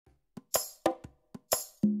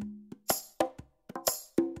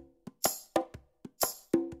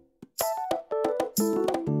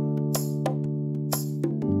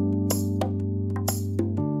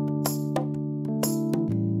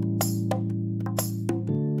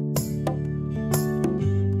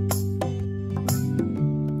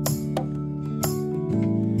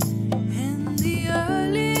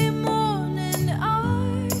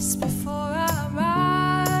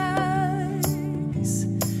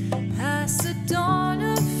dawn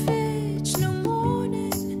of each new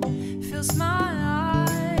morning fills my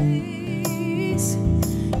eyes.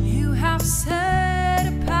 You have set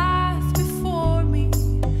a path before me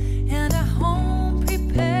and a home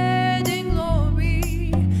prepared in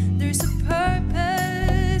glory. There's a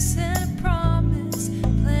purpose and a promise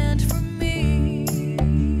planned for me.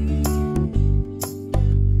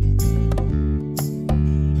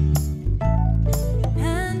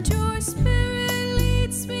 And your spirit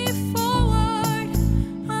leads me forward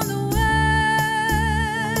on the way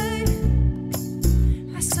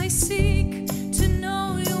as I seek to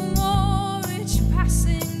know you more each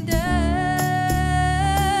passing day,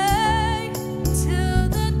 till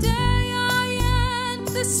the day I end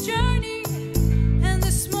this journey and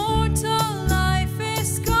this mortal life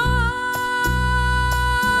is gone.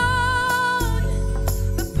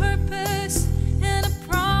 A purpose and a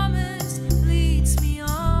promise leads me on.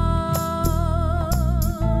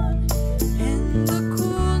 In the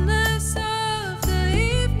coolness of the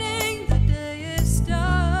evening, the day is done.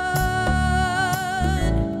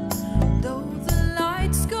 Though the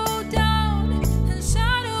lights go down and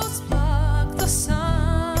shadows block the sun,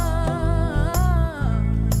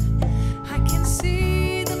 I can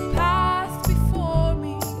see the path before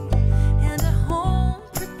me and a home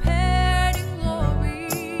prepared in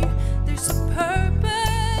glory. There's a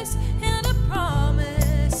purpose and a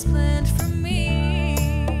promise planned for me.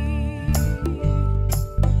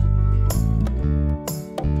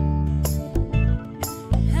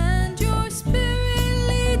 And your spirit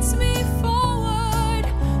leads me forward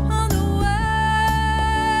on the way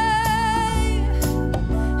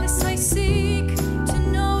as I seek to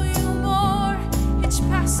know you more each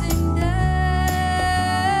passing day,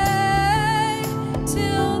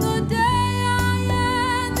 till the day I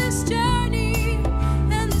end this journey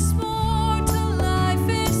and this mortal life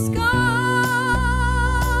is gone.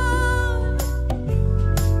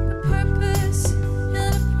 A purpose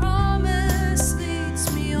and a promise leads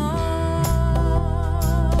me on.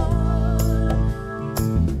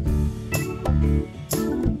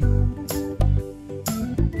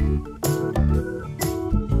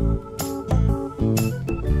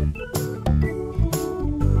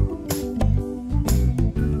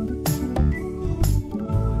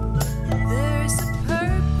 There's a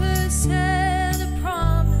purpose and a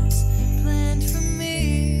promise planned for me.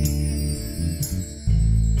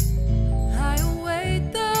 I await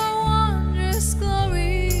the wondrous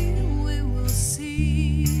glory we will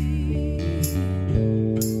see.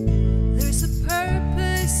 There's a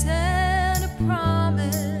purpose and a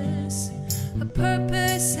promise, a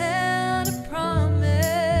purpose